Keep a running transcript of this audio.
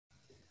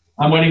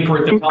I'm waiting for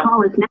it to This come.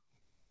 call is now.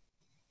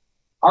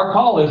 Our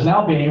call is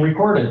now being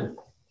recorded.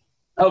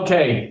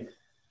 Okay.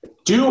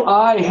 Do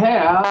I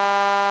have...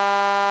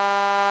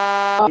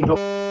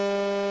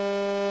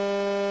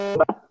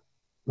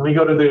 Let me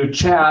go to the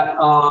chat.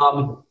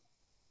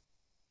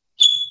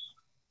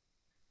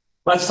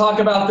 Let's talk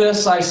about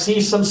this. I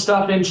see some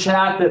stuff in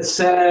chat that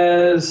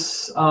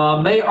says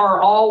they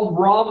are all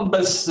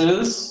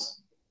rhombuses.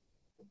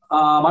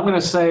 I'm going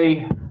to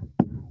say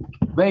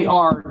they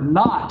are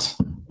not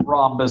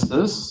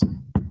rhombuses.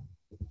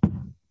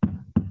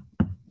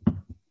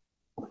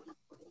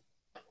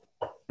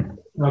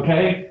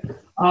 Okay,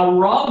 a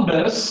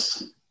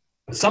rhombus,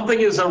 something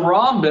is a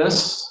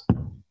rhombus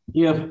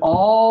if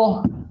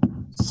all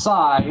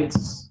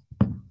sides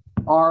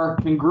are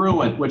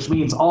congruent, which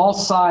means all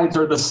sides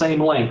are the same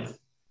length.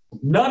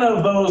 None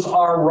of those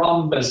are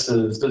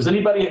rhombuses. Does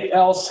anybody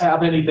else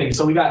have anything?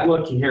 So we got,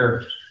 look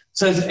here. It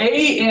says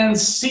A and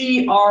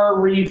C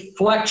are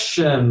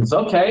reflections.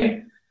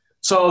 Okay,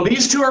 so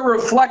these two are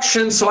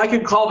reflections, so I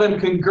could call them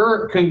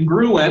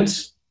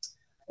congruent.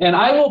 And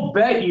I will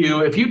bet you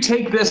if you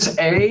take this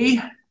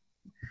A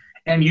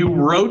and you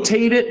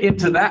rotate it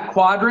into that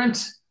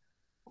quadrant,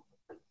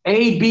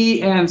 A,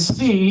 B, and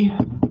C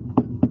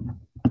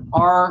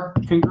are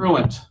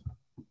congruent.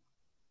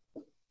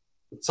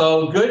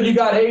 So good, you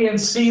got A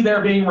and C there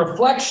being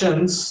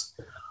reflections.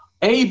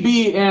 A,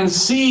 B, and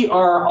C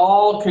are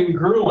all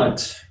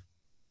congruent.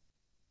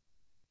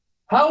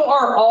 How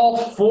are all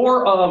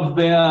four of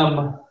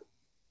them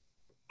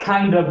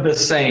kind of the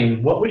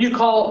same? What would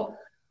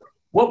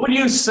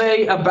you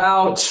say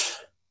about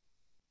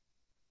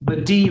the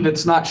D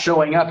that's not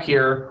showing up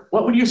here?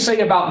 What would you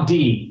say about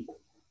D?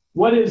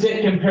 What is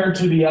it compared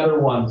to the other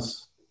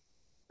ones?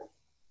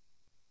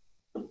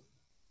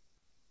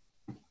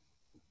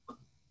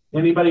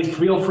 Anybody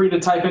feel free to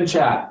type in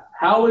chat.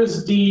 How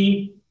is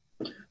D?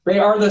 They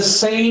are the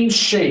same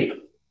shape.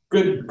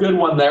 Good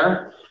one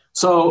there.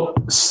 So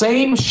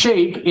same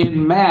shape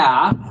in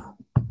math.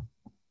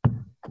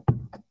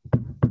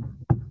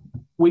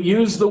 We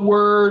use the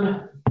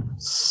word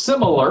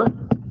similar.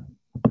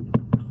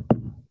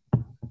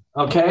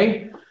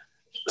 Okay.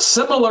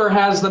 Similar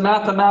has the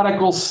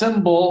mathematical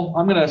symbol.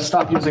 I'm going to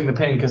stop using the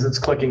pen because it's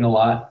clicking a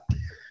lot.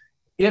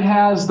 It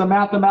has the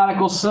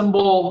mathematical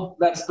symbol,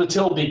 that's the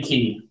tilde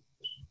key.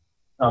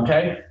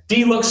 Okay.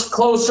 D looks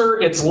closer,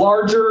 it's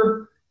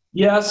larger.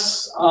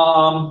 Yes.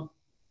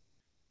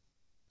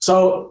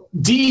 So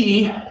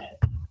D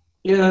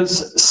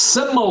is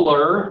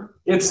similar.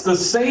 It's the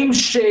same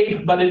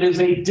shape, but it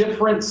is a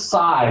different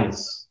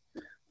size.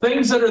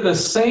 Things that are the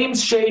same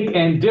shape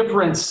and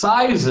different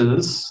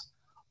sizes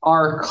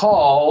are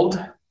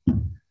called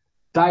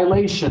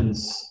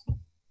dilations.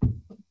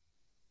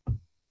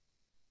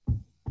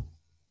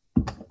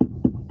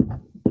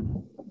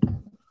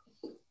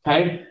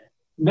 Okay.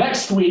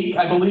 Next week,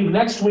 I believe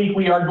next week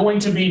we are going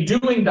to be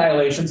doing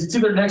dilations. It's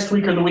either next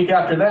week or the week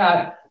after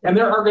that. And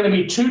there are going to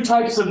be two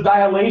types of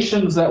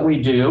dilations that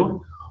we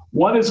do.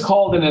 One is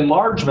called an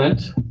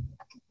enlargement.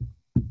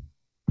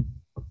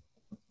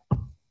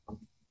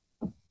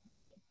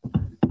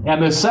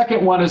 And the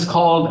second one is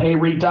called a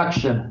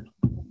reduction.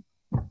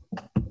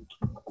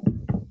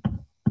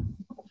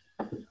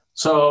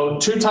 So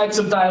two types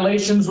of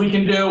dilations we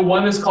can do.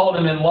 One is called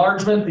an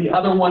enlargement. The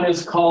other one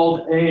is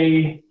called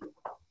a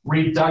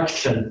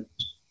reduction.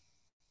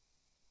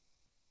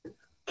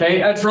 Okay,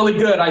 that's really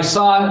good. I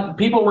saw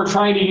people were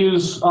trying to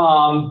use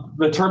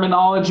the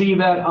terminology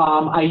that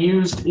I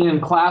used in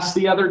class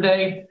the other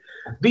day.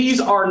 These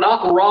are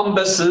not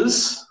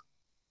rhombuses.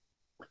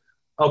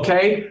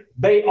 Okay,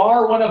 they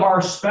are one of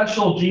our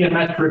special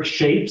geometric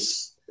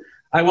shapes.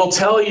 I will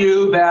tell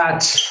you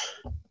that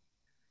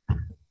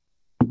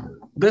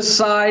this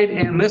side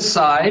and this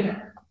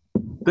side,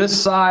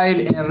 this side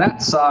and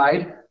that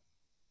side,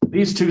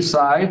 these two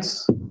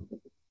sides,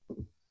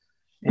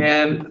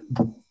 and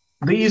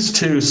these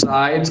two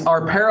sides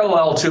are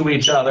parallel to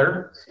each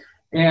other.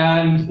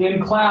 And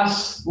in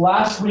class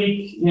last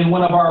week, in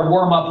one of our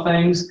warm-up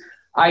things,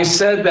 I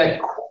said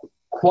that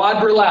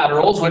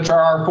quadrilaterals, which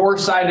are our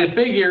four-sided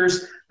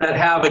figures that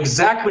have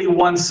exactly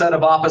one set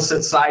of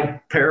opposite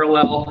side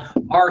parallel,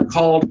 are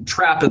called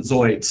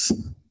trapezoids.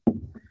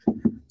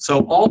 So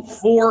all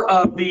four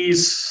of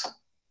these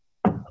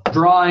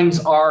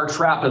drawings are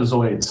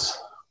trapezoids.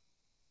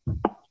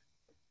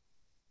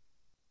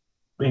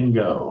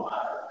 Bingo.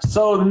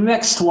 So the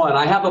next one,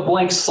 I have a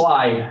blank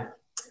slide.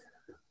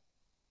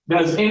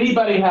 Does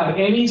anybody have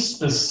any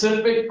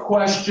specific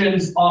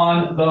questions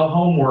on the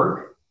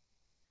homework?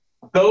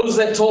 Those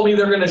that told me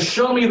they're going to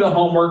show me the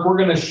homework, we're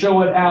going to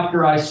show it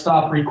after I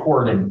stop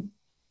recording.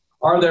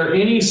 Are there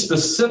any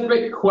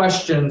specific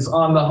questions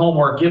on the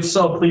homework? If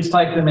so, please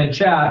type them in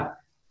chat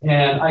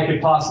and I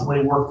could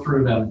possibly work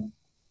through them.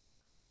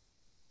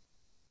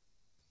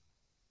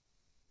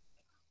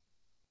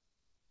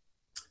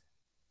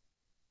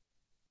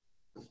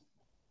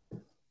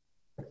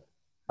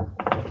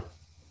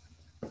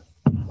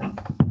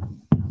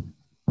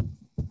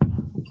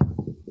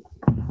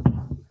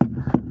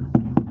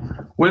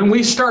 When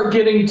we start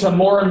getting to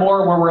more and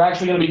more where we're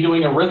actually going to be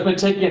doing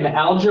arithmetic and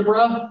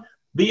algebra,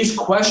 these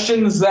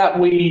questions that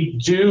we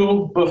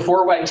do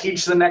before I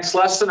teach the next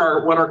lesson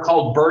are what are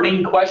called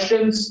burning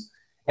questions,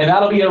 and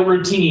that'll be a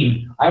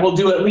routine. I will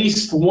do at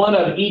least one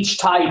of each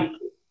type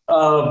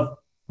of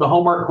the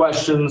homework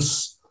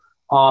questions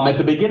at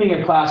the beginning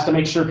of class to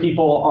make sure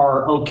people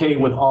are okay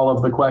with all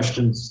of the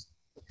questions.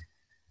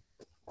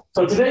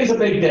 So today's a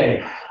big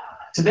day.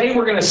 Today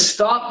we're going to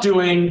stop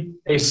doing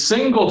a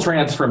single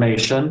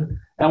transformation,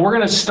 and we're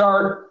going to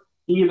start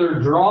either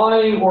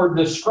drawing or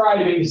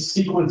describing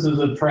sequences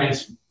of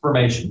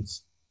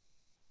transformations.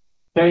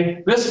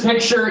 Okay, this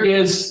picture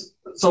is,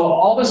 so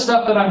all the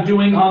stuff that I'm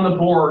doing on the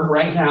board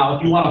right now,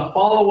 if you want to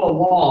follow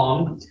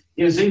along,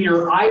 is in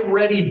your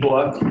iReady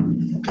book,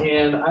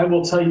 and I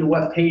will tell you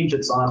what page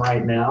it's on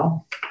right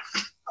now.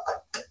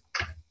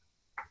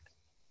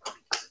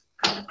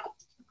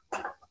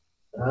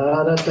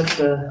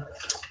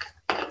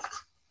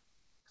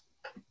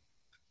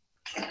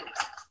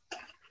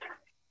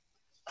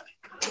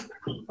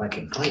 If I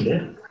can find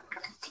it.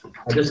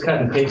 I just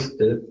cut and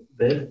pasted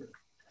it.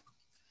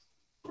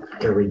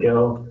 There we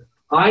go.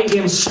 I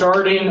am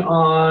starting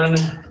on,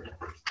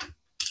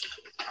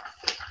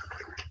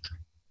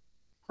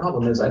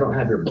 problem is I don't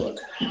have your book.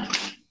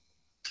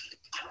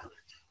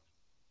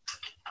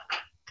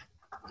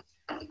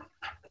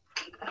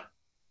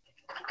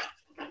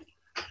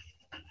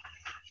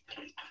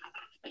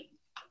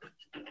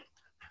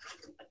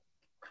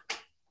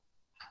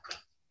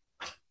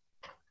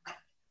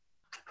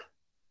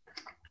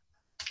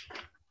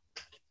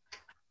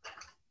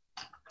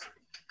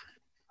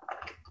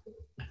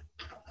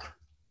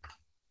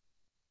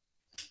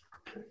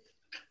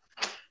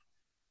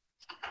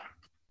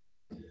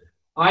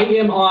 I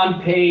am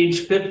on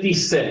page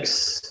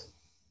 56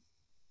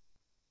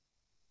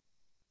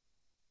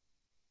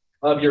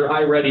 of your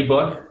iReady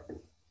book.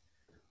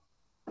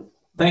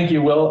 Thank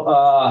you, Will,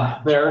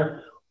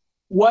 there.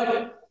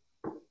 What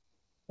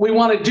we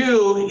want to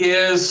do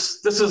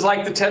is, this is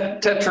like the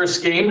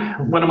Tetris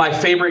game, one of my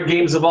favorite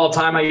games of all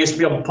time. I used to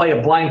be able to play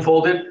it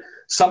blindfolded.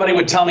 Somebody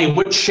would tell me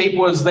which shape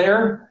was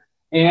there,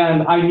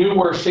 and I knew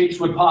where shapes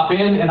would pop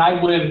in, and I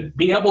would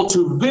be able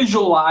to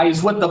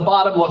visualize what the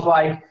bottom looked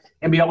like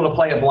and be able to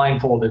play it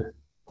blindfolded.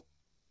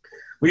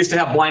 We used to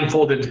have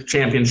blindfolded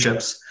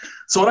championships.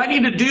 So what I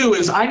need to do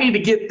is I need to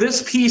get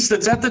this piece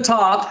that's at the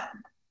top,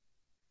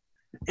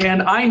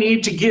 and I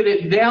need to get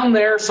it down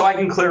there so I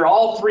can clear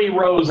all 3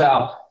 rows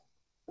out.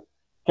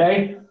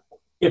 Okay?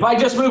 If I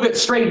just move it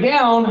straight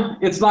down,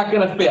 it's not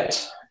going to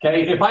fit.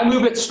 Okay? If I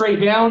move it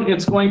straight down,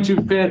 it's going to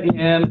fit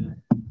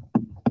in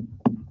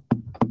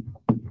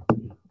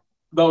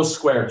those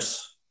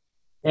squares.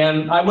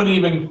 And I wouldn't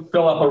even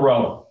fill up a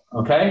row.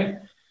 Okay?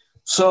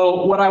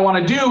 So what I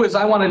want to do is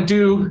I want to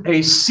do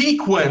a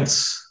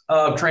sequence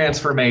of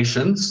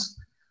transformations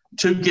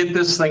to get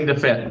this thing to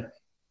fit.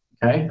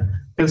 Okay?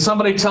 Can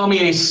somebody tell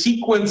me a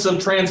sequence of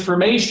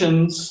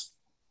transformations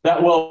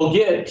that will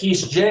get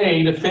piece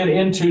J to fit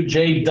into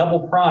J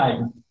double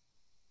prime?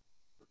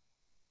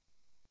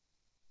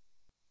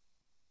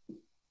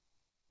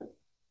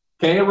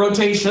 Okay, a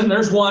rotation.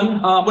 There's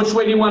one. Which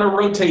way do you want to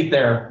rotate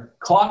there?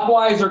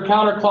 Clockwise or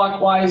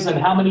counterclockwise, and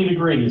how many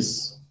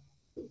degrees?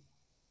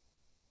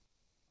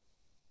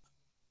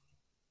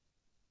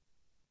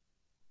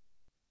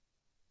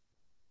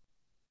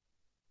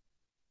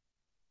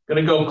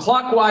 Going to go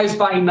clockwise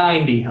by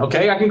 90,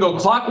 okay? I can go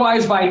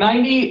clockwise by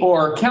 90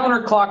 or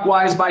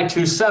counterclockwise by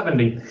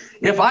 270.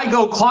 If I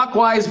go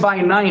clockwise by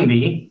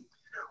 90,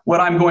 what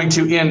I'm going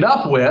to end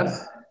up with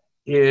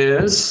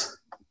is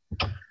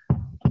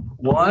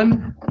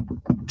 1,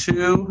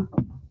 2,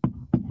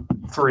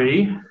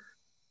 3,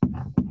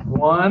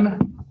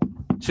 1,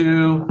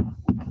 2,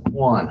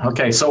 1.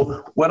 Okay,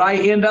 so what I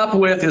end up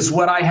with is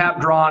what I have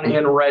drawn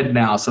in red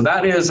now. So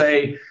that is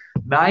a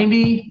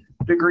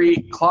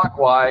 90-degree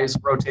clockwise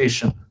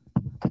rotation.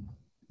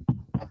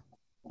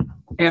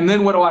 And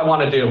then what do I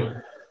want to do?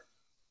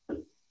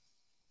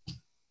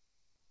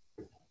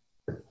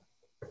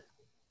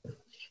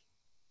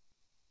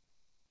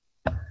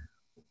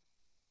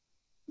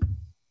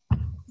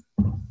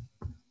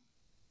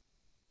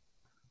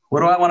 What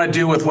do I want to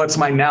do with what's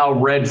my now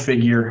red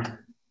figure?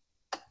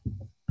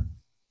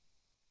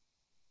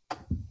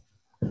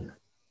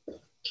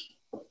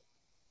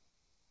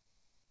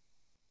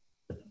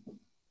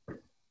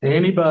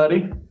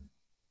 Anybody?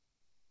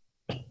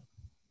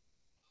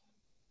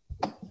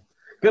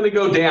 Going to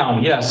go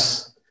down,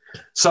 yes.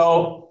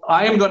 So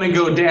I am going to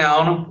go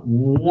down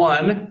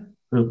 1.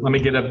 Let me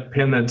get a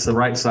pin that's the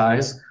right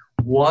size.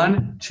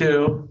 1,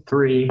 2,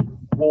 3,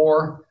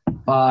 4,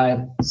 5,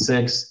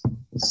 6,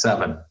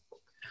 7.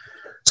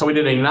 So we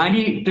did a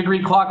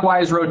 90-degree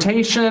clockwise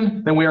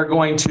rotation. Then we are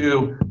going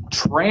to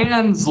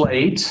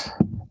translate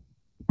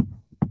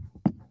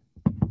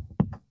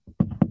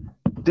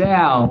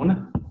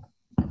down.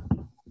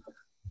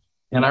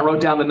 And I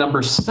wrote down the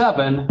number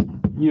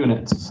 7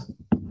 units.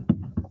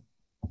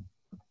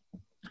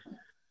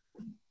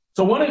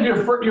 So one of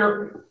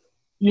your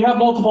you have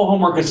multiple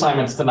homework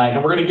assignments tonight,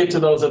 and we're going to get to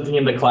those at the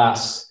end of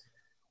class.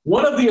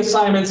 One of the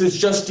assignments is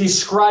just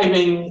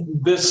describing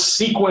this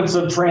sequence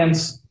of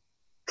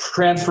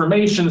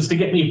transformations to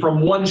get me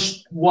from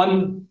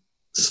one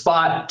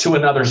spot to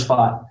another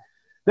spot.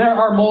 There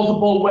are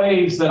multiple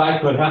ways that I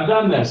could have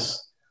done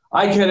this.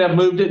 I could have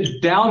moved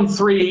it down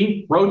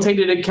 3,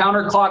 rotated it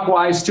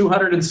counterclockwise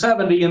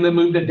 270, and then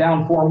moved it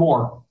down 4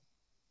 more.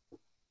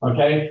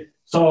 Okay,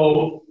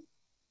 so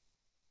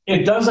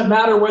it doesn't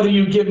matter whether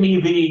you give me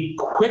the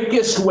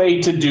quickest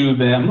way to do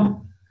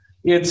them.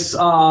 It's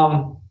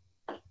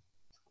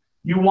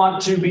you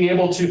want to be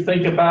able to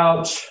think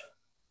about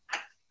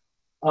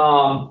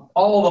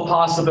all the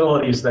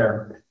possibilities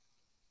there.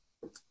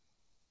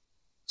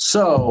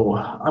 So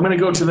I'm going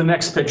to go to the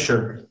next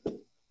picture.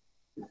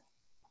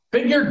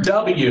 Figure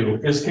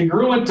W is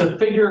congruent to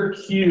figure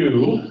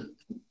Q.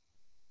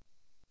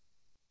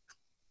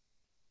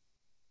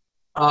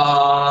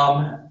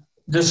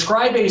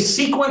 Describe a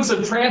sequence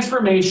of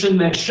transformation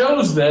that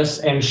shows this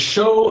and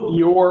show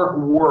your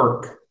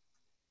work.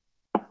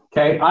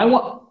 Okay,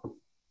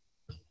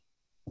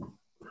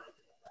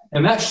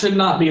 and that should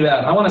not be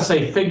that. I want to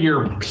say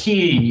figure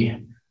P.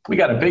 We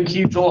got a big,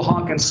 huge old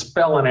honking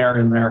spelling error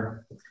in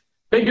there.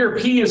 Figure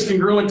P is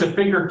congruent to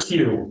figure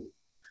Q.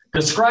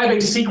 Describe a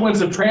sequence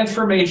of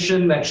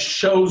transformation that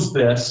shows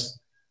this.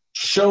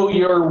 Show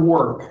your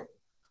work.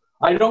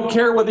 I don't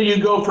care whether you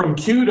go from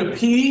Q to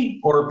P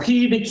or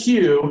P to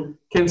Q.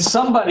 Can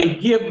somebody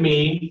give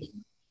me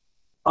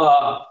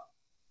a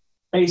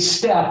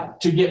step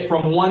to get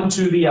from one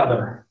to the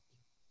other?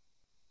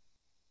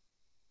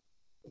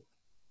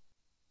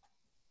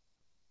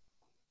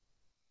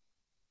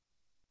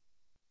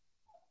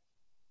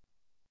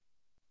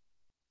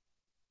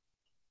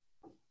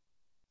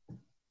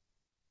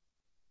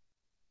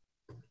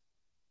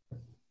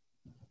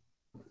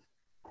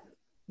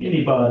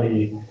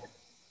 Anybody?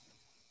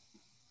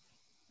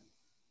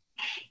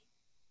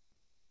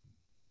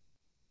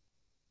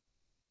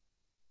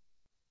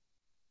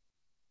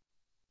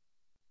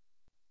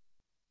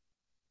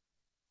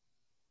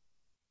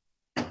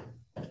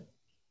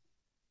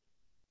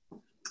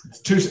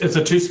 It's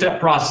a two-step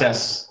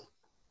process.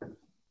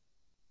 Do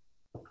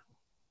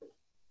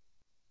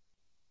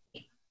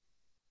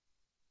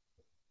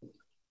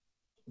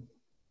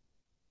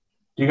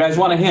you guys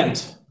want a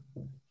hint?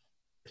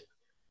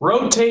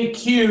 Rotate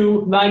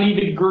Q 90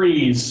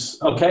 degrees,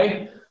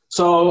 okay?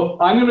 So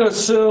I'm going to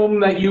assume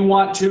that you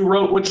want to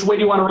which way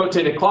do you want to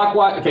rotate it?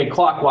 Clockwise? Okay,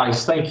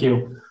 clockwise, thank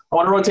you. I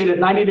want to rotate it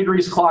 90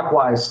 degrees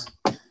clockwise.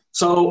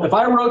 So if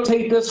I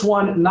rotate this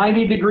one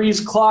 90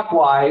 degrees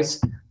clockwise,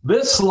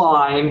 this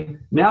line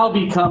now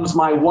becomes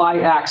my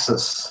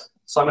y-axis.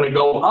 So I'm going to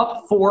go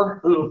up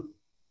 4. Ooh,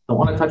 don't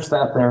want to touch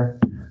that there.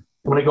 I'm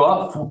going to go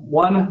up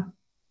 1,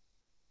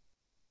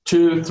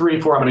 2,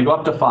 3, 4. I'm going to go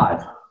up to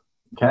 5.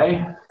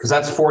 Okay, because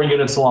that's 4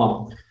 units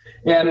long.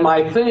 And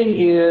my thing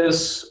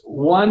is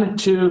 1,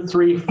 2,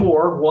 3,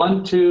 4.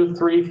 1, 2,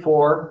 3,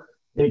 4.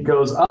 It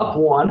goes up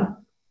 1.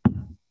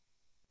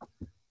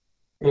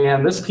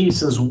 And this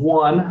piece is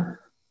 1.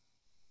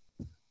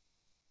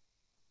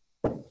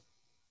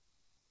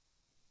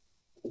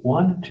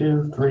 1,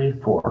 2, 3,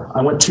 4.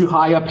 I went too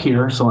high up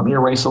here, so let me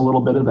erase a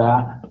little bit of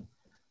that.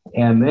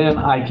 And then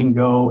I can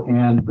go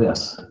and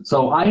this.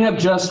 So I have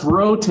just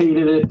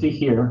rotated it to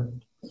here.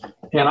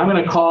 And I'm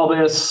going to call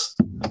this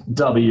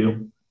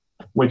W,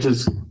 which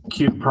is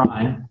Q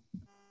prime.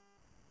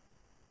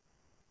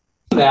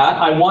 That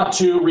I want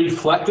to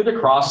reflect it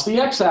across the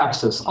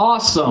x-axis.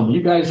 Awesome.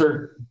 You guys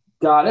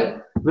got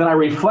it. Then I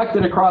reflect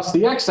it across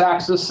the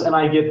x-axis and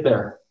I get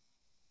there.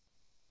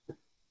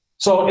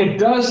 So it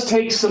does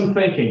take some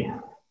thinking.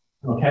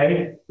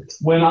 Okay.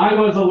 When I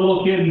was a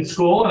little kid in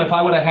school, and if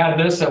I would have had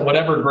this at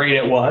whatever grade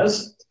it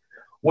was,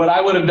 what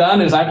I would have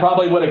done is I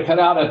probably would have cut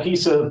out a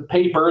piece of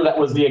paper that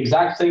was the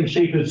exact same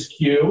shape as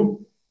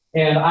Q,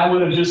 and I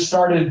would have just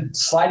started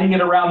sliding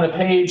it around the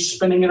page,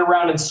 spinning it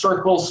around in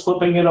circles,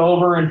 flipping it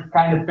over, and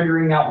kind of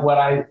figuring out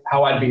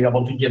how I'd be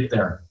able to get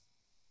there.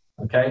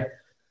 Okay,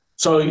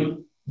 so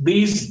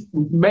these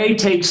may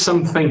take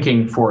some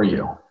thinking for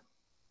you.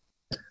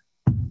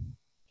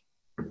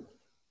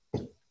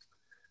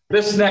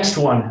 This next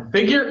one,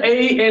 figure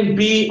A and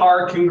B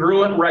are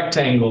congruent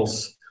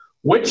rectangles.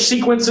 Which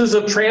sequences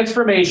of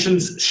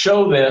transformations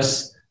show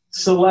this?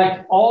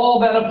 Select all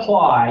that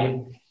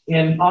apply.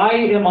 And I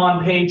am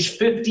on page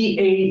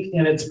 58,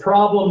 and it's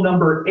problem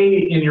number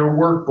 8 in your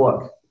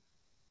workbook.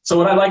 So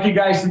what I'd like you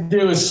guys to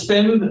do is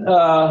spend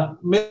a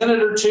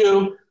minute or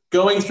two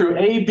going through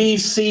A, B,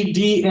 C,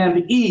 D,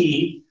 and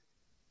E,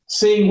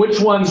 seeing which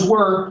ones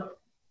work,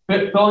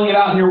 filling it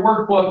out in your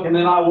workbook, and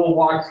then I will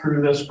walk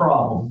through this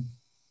problem.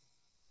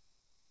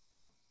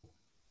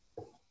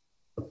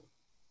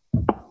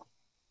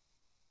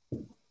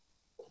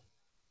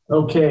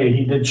 Okay,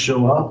 he did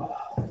show up.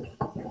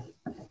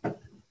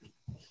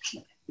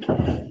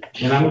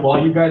 And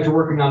while you guys are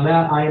working on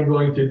that, I am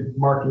going to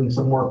marking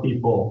some more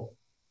people.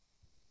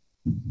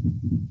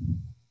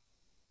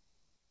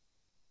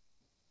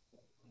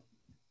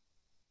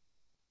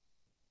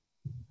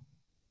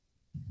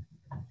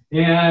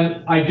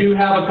 And I do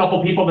have a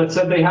couple people that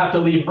said they have to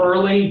leave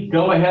early.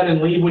 Go ahead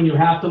and leave when you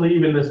have to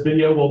leave, and this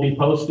video will be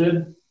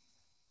posted.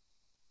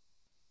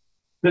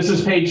 This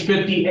is page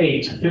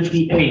 58,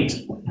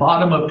 58,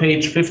 bottom of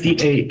page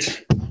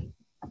 58.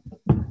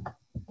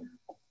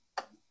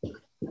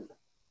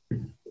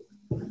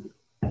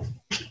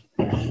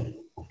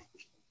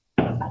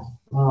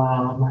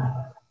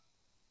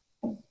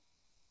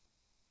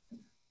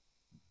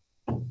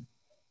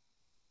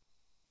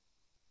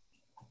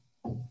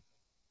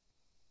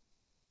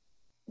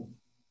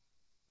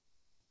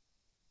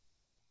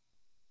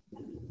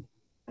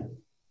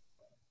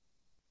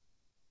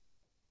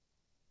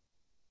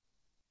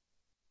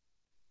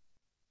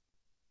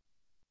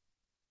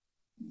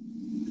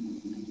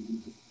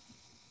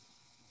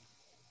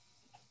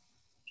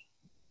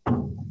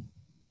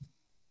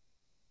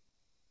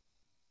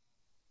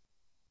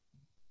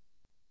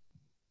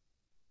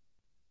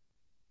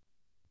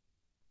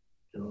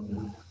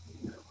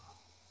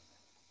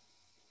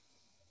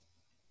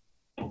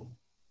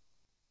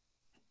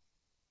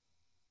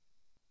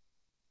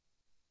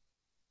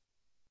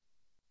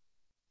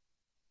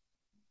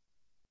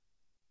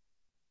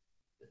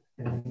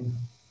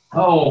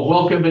 Oh,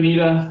 welcome,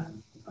 Benita.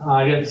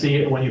 I didn't see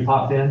it when you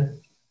popped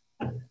in.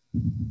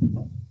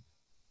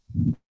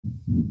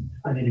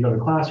 I need to go to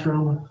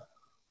classroom.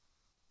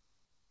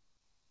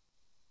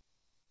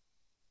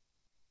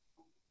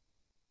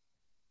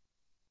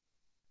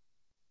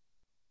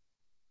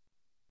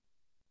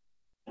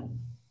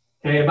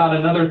 Okay, about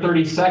another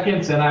 30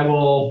 seconds and I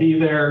will be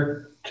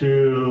there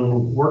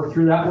to work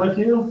through that with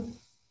you.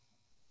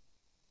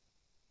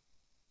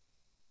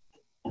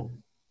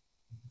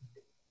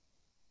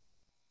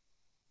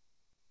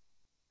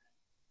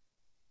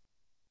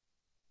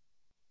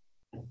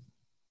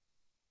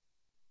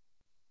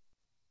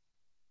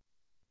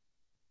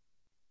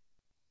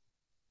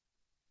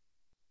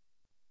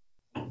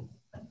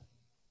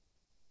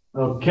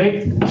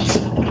 Okay,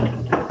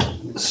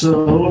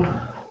 so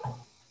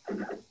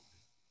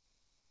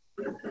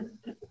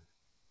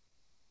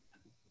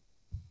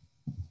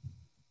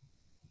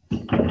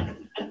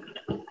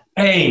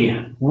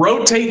A,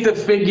 rotate the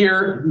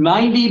figure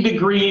 90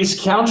 degrees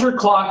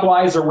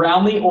counterclockwise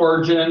around the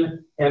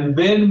origin and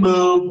then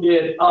move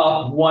it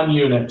up 1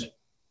 unit.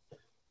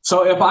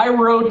 So if I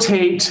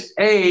rotate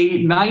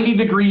A 90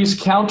 degrees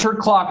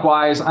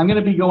counterclockwise, I'm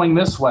going to be going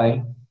this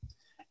way.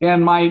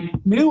 And my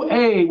new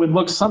A would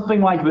look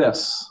something like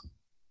this.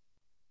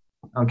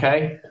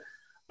 Okay.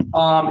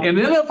 And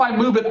then if I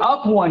move it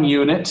up 1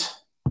 unit,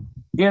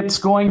 it's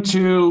going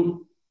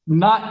to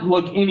not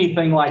look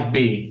anything like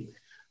B.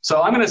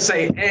 So I'm going to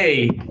say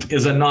A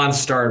is a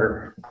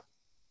non-starter.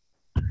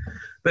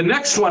 The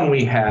next one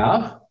we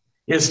have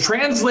is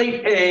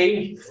translate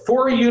A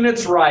 4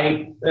 units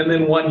right and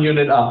then 1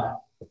 unit up.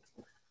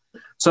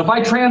 So if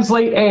I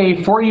translate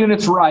A 4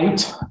 units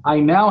right, I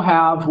now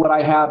have what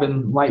I have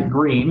in light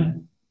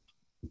green.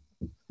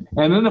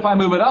 And then if I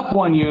move it up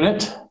 1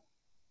 unit,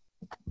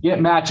 it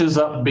matches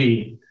up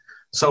B.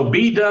 So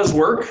B does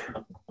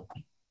work.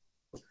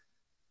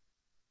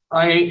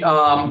 I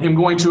am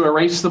going to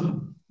erase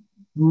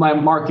my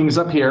markings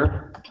up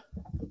here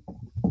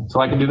so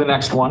I can do the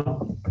next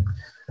one.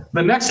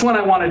 The next one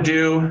I want to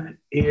do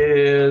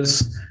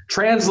is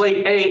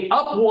translate A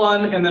up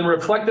 1 and then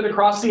reflect it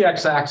across the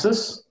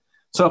x-axis.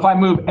 So if I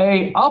move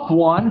A up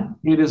 1,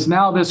 it is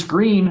now this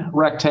green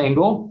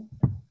rectangle.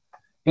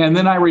 And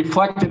then I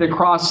reflect it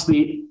across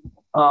the,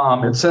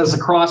 it says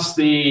across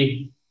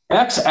the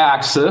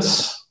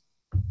x-axis.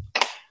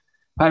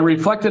 I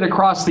reflect it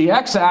across the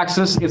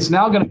x-axis, it's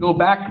now going to go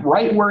back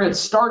right where it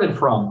started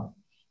from.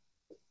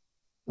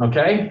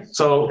 Okay,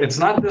 so it's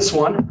not this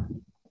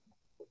one.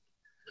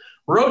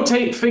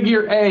 Rotate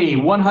figure A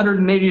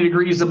 180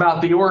 degrees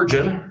about the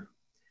origin.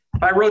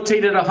 If I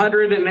rotate it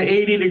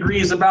 180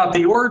 degrees about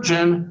the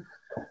origin,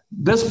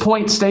 this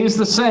point stays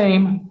the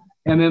same,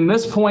 and then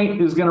this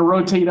point is going to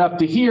rotate up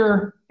to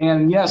here,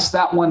 and yes,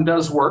 that one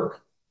does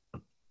work.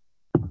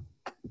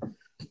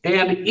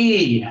 And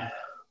E,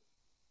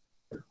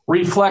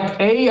 reflect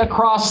A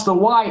across the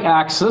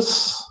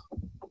y-axis,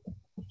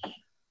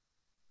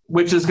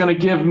 which is going to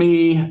give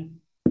me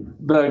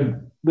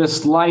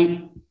this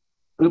light,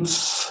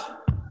 oops,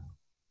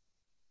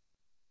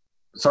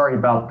 sorry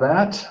about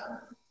that.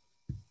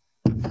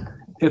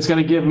 It's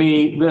going to give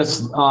me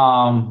this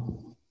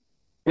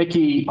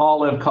icky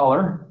olive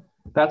color.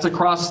 That's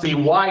across the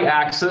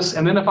y-axis.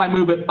 And then if I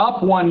move it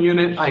up 1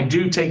 unit, I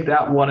do take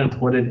that one and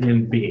put it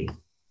in B.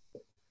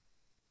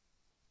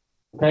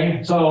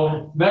 Okay,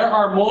 so there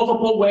are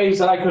multiple ways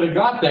that I could have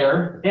got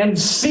there. And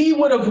C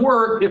would have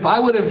worked if I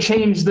would have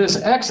changed this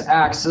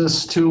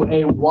x-axis to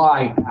a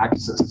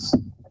y-axis.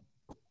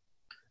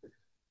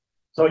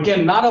 So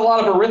again, not a lot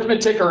of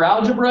arithmetic or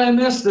algebra in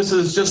this. This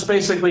is just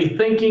basically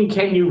thinking,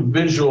 can you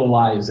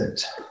visualize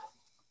it?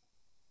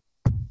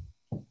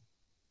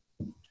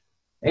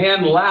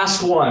 And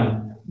last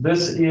one.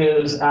 This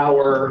is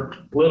our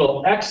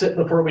little exit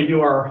before we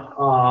do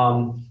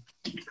our,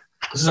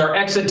 this is our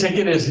exit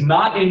ticket. Is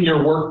not in your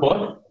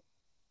workbook.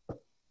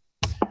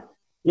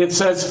 It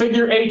says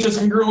figure H is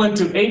congruent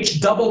to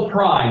H double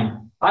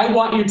prime. I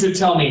want you to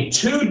tell me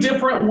 2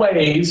 different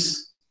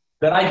ways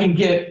that I can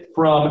get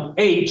from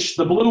H,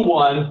 the blue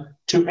one,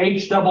 to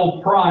H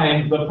double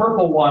prime, the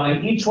purple one,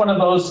 and each one of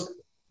those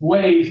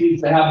ways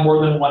needs to have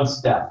more than one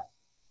step.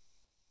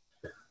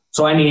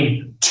 So I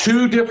need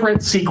 2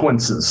 different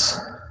sequences.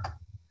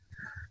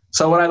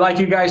 So what I'd like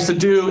you guys to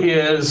do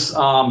is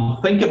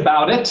think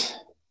about it.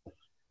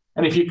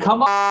 And if you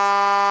come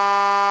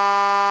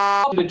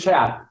up to the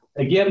chat,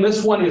 again,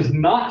 this one is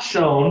not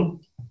shown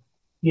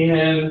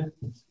in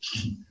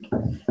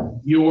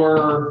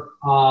your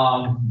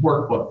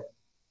workbook.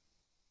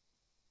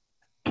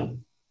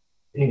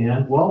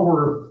 And while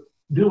we're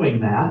doing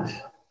that,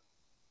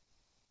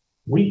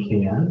 we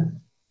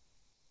can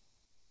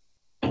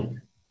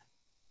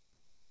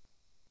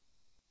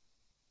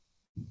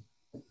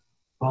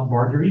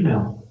bombard your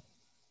email.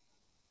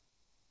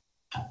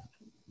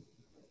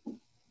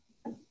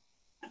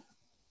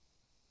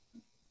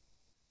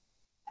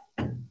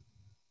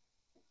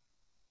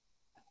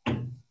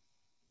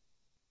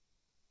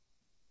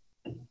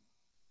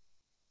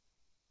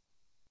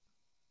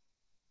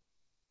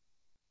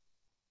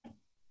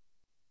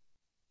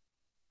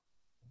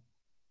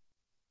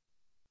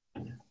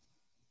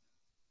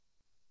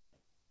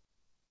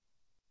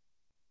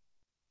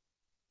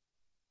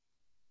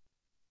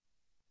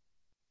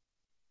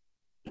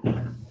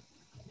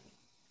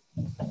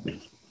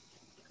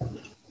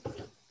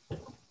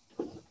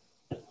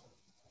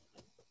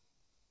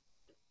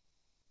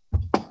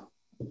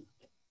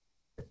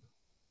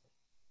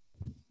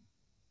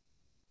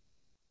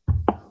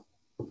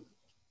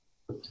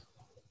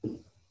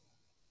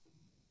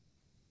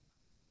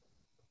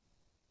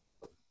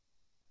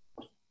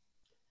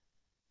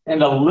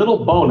 And a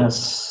little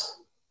bonus.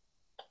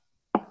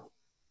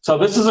 So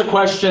this is a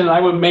question I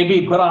would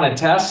maybe put on a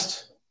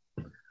test.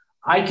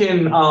 I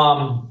can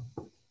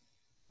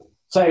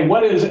say,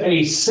 what is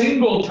a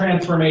single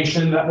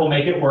transformation that will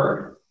make it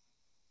work?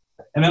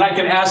 And then I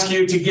can ask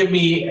you to give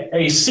me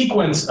a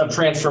sequence of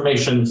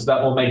transformations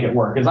that will make it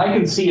work. Because I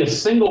can see a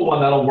single one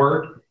that'll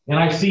work, and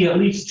I see at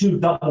least 2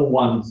 double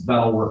ones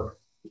that'll work.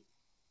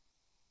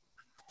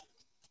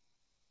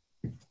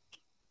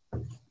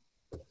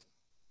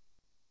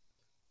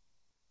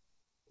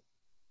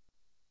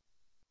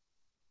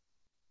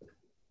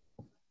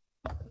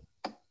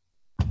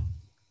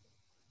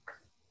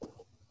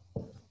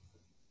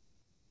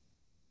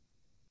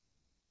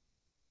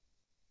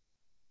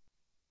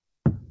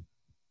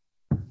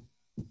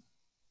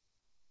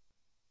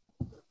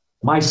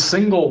 My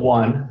single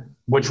one,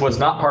 which was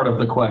not part of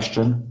the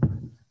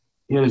question,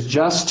 is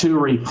just to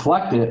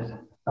reflect it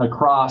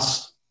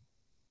across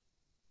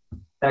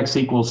x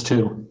equals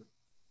 2.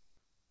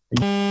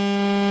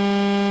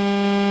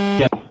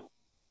 Yeah.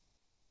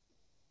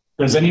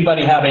 Does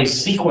anybody have a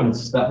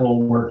sequence that will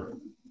work?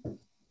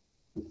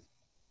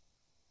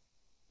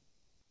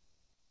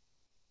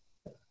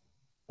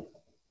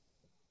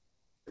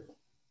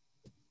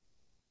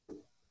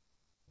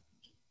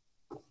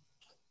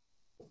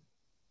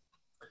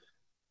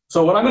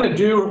 So what I'm going to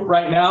do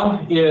right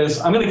now is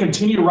I'm going to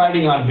continue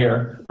writing on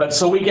here, but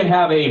so we can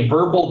have a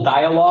verbal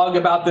dialogue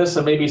about this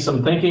and maybe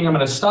some thinking, I'm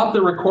going to stop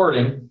the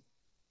recording.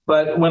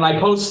 But when I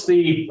post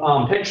the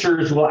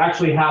pictures, we'll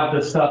actually have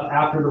this stuff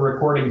after the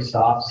recording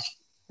stops.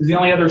 The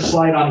only other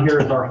slide on here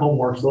is our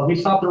homework. So let me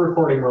stop the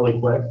recording really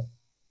quick.